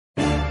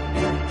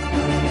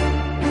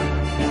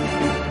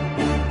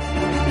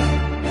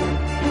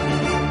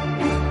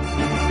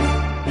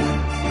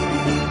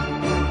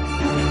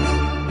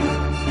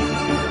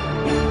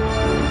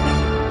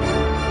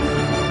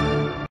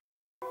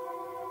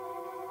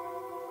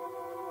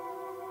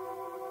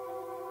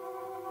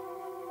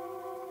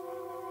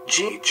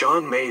Ji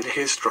John made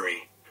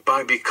history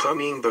by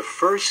becoming the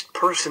first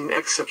person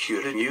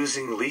executed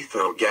using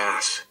lethal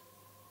gas.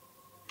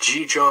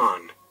 Ji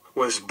John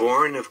was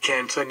born of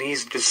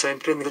Cantonese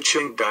descent in the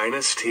Qing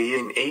dynasty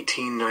in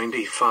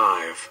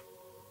 1895.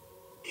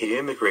 He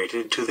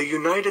immigrated to the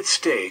United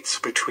States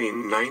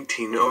between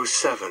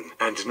 1907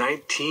 and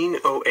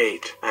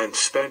 1908 and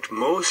spent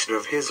most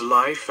of his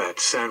life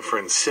at San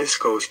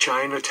Francisco's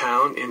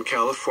Chinatown in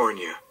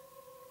California.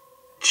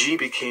 Ji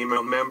became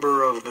a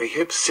member of the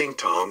Hip Sing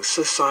Tong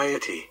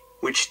Society,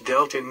 which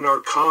dealt in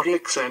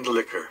narcotics and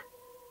liquor.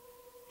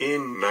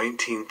 In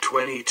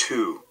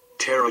 1922,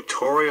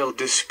 territorial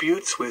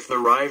disputes with the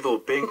rival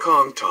Bing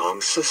Kong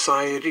Tong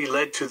Society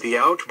led to the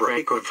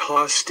outbreak of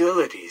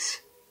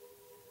hostilities.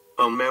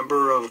 A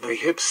member of the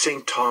Hip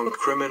Sing Tong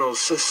Criminal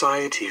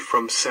Society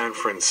from San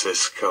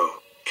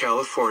Francisco,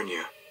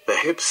 California, the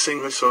Hip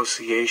Sing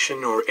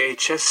Association or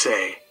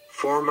HSA,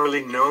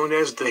 formerly known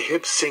as the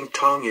Hip Sing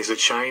Tong, is a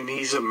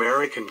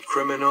Chinese-American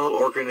criminal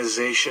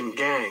organization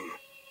gang,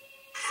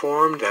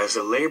 formed as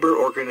a labor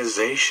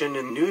organization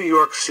in New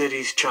York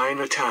City's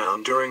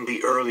Chinatown during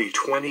the early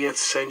 20th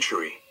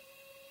century.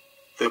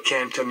 The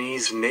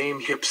Cantonese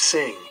name Hip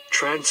Sing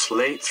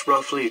translates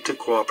roughly to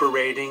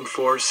cooperating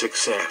for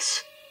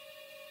success.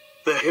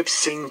 The Hip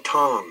Sing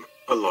Tong,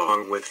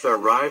 along with their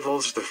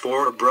rivals the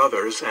Four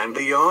Brothers and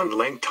the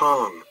Yonlang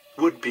Tong,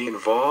 would be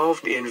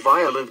involved in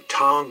violent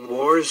Tong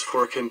wars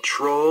for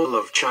control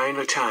of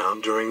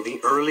Chinatown during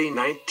the early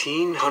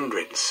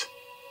 1900s.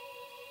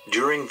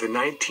 During the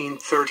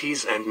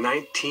 1930s and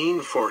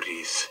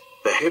 1940s,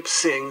 the Hip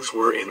Sings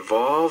were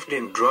involved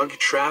in drug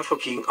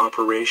trafficking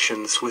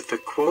operations with the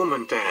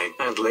Kuomintang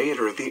and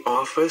later the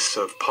Office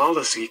of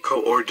Policy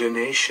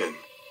Coordination.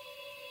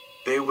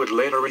 They would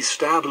later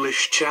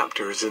establish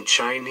chapters in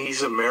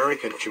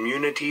Chinese-American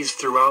communities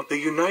throughout the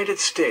United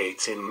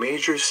States in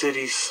major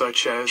cities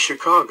such as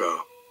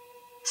Chicago,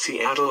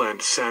 Seattle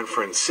and San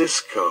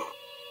Francisco.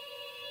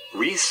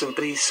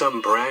 Recently,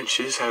 some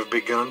branches have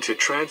begun to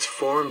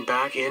transform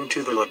back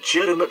into the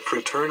legitimate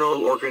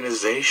fraternal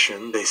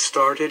organization they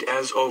started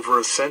as over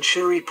a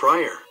century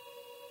prior.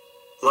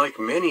 Like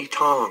many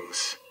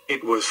Tongs,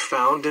 it was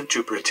founded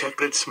to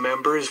protect its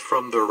members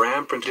from the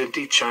rampant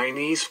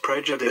anti-Chinese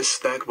prejudice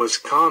that was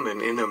common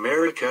in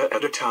America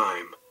at a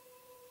time,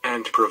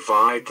 and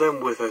provide them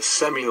with a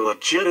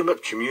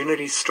semi-legitimate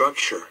community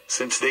structure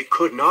since they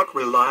could not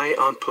rely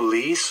on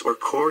police or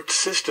court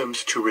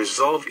systems to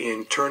resolve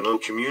internal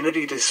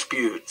community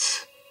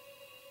disputes.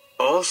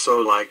 Also,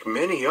 like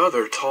many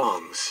other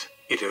Tongs,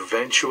 it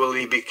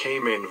eventually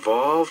became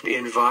involved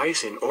in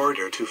vice in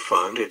order to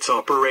fund its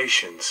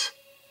operations.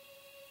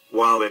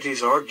 While it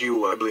is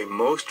arguably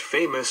most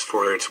famous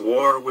for its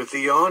war with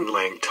the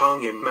Yonlang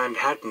Tong in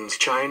Manhattan's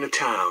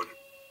Chinatown,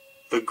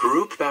 the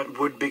group that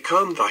would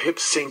become the Hip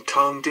Sing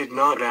Tong did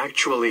not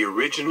actually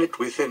originate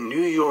within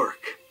New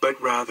York,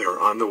 but rather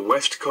on the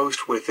West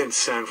Coast within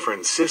San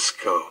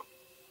Francisco.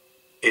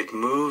 It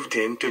moved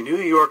into New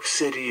York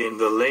City in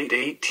the late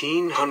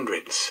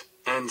 1800s,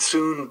 and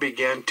soon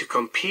began to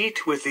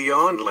compete with the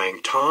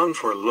Yonlang Tong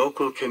for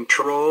local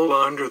control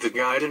under the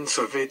guidance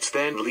of its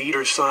then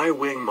leader Sai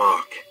Wing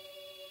Mok.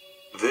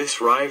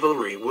 This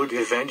rivalry would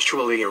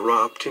eventually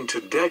erupt into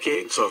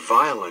decades of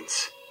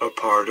violence, a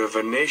part of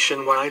a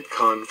nationwide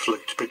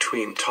conflict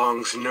between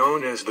Tongs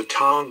known as the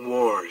Tong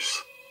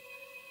Wars.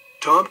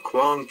 Tom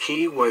Quong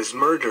Kee was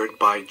murdered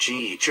by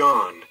Ji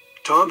John.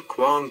 Tom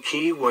Quong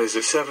Kee was a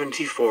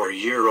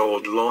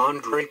 74-year-old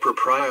laundry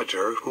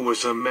proprietor who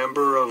was a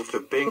member of the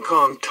Bing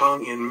Kong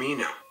Tong in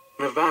Mina,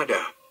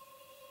 Nevada.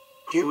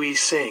 Hughie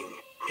Sing,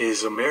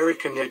 his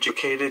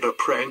American-educated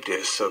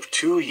apprentice of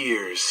 2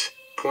 years,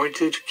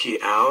 pointed Kee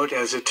out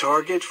as a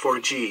target for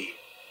Ji.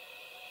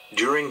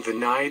 During the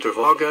night of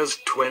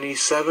August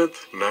 27,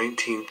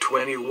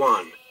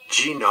 1921,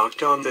 Ji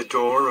knocked on the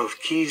door of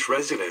Kee's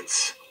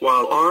residence,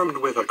 while armed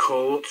with a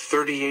Colt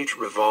 .38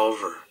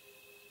 revolver.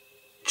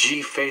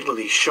 Ji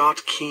fatally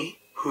shot Kee,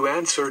 who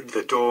answered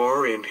the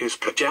door in his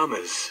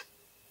pajamas.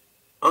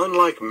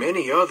 Unlike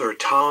many other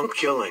Tong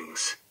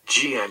killings,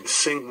 Ji and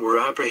Sing were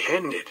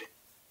apprehended.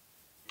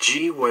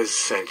 Ji was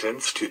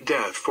sentenced to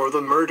death for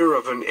the murder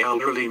of an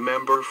elderly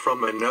member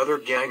from another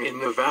gang in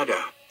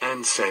Nevada,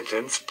 and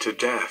sentenced to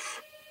death.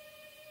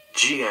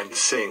 Ji and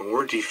Sing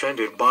were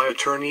defended by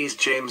attorneys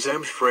James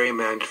M. Frame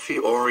and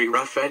Fiore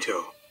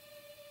Raffetto.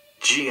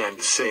 Ji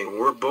and Sing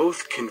were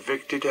both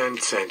convicted and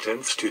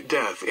sentenced to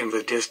death in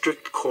the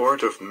District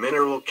Court of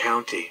Mineral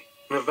County,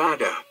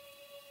 Nevada.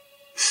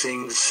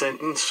 Sing's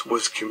sentence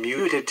was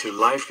commuted to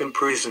life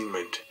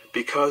imprisonment,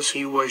 because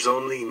he was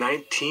only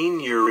 19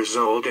 years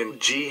old and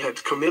Ji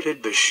had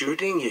committed the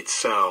shooting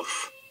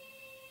itself.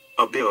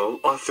 A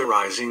bill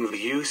authorizing the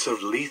use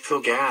of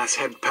lethal gas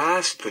had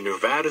passed the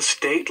Nevada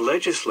State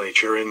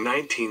Legislature in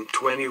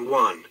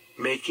 1921,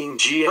 making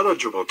Ji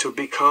eligible to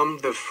become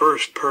the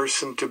first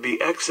person to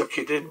be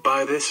executed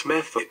by this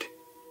method.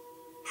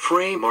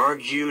 Frame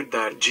argued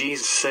that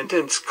Ji's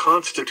sentence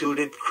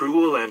constituted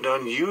cruel and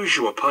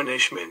unusual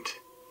punishment,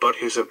 but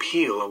his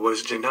appeal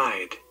was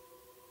denied.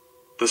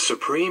 The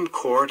Supreme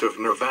Court of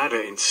Nevada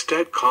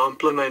instead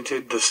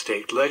complimented the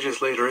state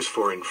legislators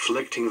for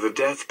inflicting the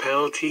death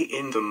penalty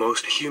in the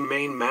most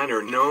humane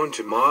manner known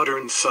to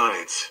modern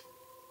science.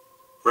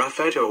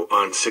 Raffetto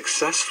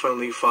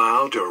unsuccessfully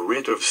filed a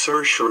writ of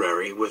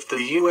certiorari with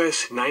the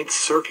U.S. Ninth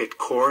Circuit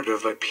Court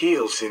of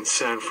Appeals in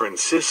San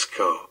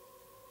Francisco.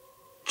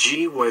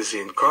 G was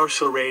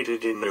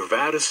incarcerated in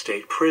Nevada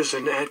State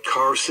Prison at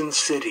Carson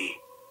City.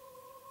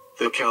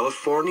 The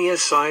California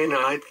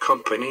Cyanide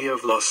Company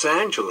of Los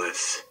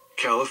Angeles,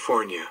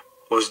 California,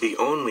 was the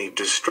only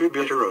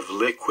distributor of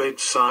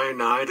liquid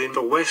cyanide in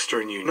the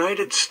western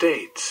United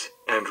States,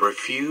 and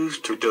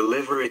refused to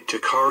deliver it to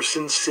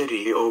Carson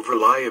City over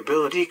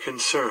liability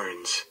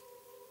concerns.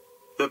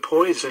 The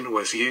poison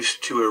was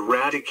used to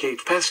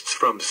eradicate pests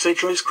from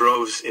citrus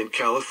groves in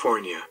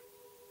California.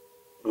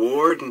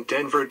 Warden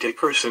Denver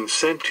Dickerson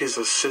sent his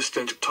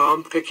assistant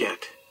Tom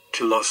Pickett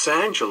to Los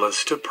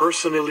Angeles to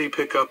personally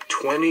pick up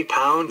 20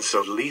 pounds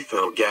of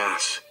lethal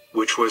gas,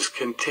 which was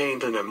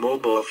contained in a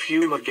mobile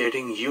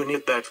fumigating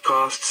unit that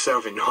cost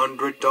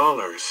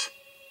 $700.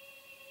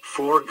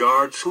 4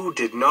 guards who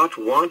did not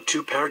want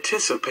to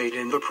participate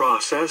in the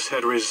process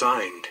had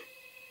resigned.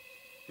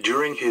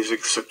 During his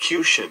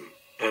execution,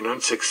 an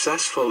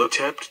unsuccessful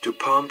attempt to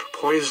pump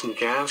poison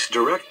gas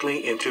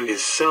directly into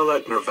his cell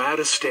at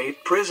Nevada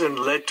State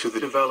Prison led to the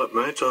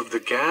development of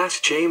the gas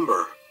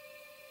chamber.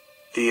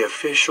 The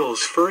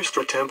officials first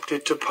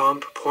attempted to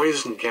pump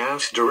poison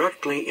gas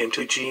directly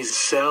into G's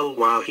cell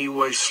while he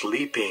was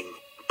sleeping,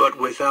 but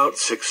without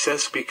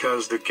success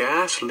because the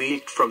gas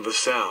leaked from the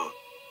cell.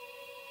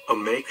 A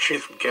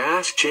makeshift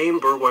gas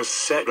chamber was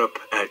set up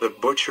at the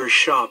butcher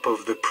shop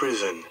of the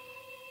prison.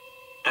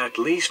 At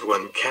least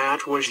one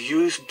cat was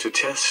used to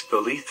test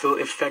the lethal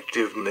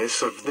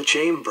effectiveness of the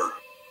chamber.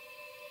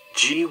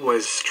 G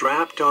was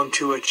strapped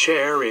onto a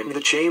chair in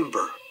the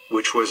chamber,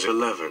 which was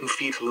 11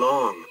 feet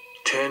long,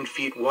 10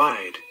 feet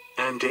wide,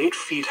 and 8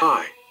 feet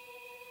high.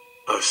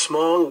 A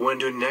small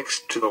window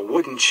next to the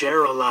wooden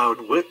chair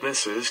allowed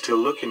witnesses to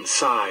look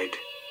inside.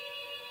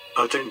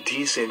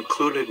 Attendees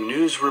included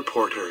news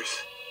reporters,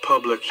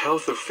 public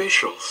health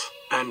officials,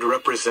 and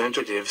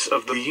representatives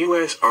of the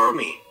U.S.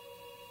 Army.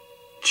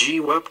 G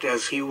wept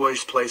as he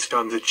was placed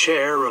on the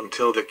chair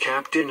until the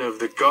captain of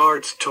the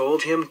guards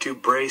told him to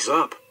brace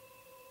up.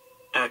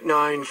 At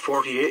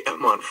 9:40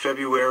 a.m. on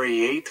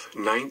February 8,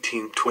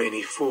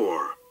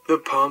 1924, the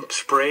pump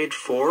sprayed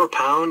 4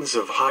 pounds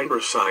of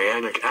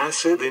hydrocyanic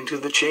acid into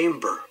the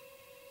chamber.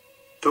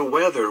 The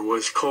weather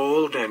was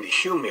cold and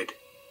humid.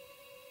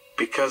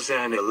 Because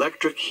an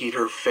electric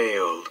heater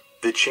failed,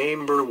 the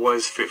chamber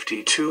was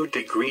 52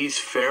 degrees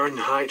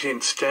Fahrenheit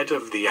instead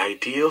of the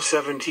ideal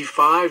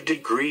 75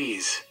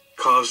 degrees,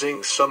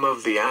 causing some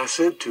of the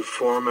acid to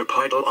form a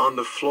puddle on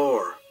the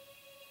floor.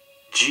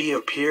 G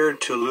appeared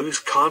to lose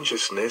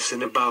consciousness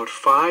in about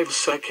 5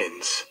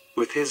 seconds,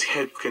 with his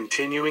head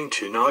continuing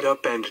to nod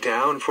up and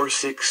down for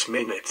 6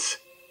 minutes.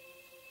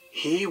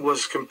 He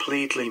was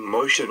completely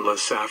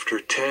motionless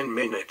after 10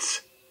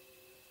 minutes.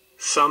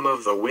 Some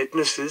of the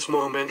witnesses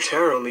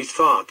momentarily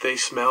thought they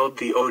smelled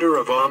the odor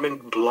of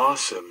almond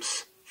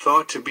blossoms,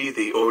 thought to be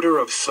the odor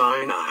of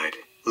cyanide,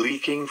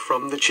 leaking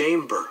from the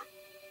chamber.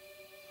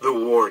 The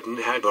warden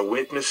had the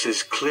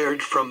witnesses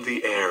cleared from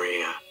the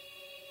area.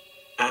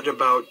 At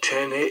about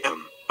 10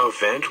 a.m., a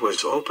vent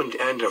was opened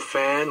and a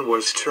fan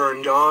was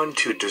turned on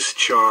to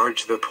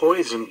discharge the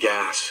poison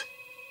gas.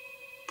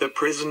 The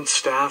prison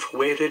staff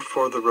waited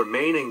for the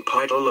remaining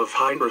puddle of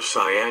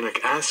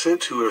hydrocyanic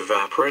acid to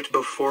evaporate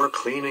before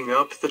cleaning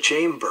up the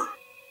chamber.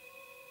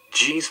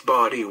 G's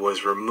body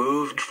was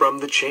removed from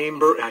the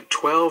chamber at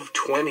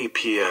 12:20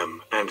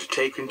 p.m. and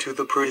taken to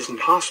the prison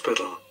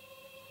hospital.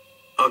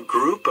 A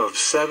group of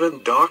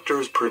 7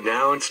 doctors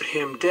pronounced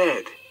him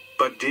dead,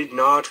 but did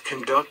not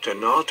conduct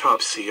an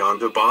autopsy on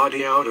the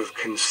body out of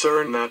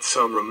concern that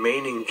some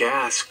remaining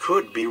gas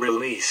could be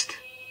released.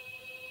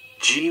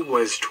 G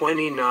was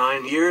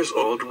 29 years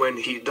old when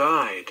he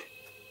died.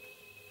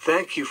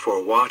 Thank you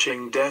for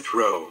watching Death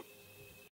Row.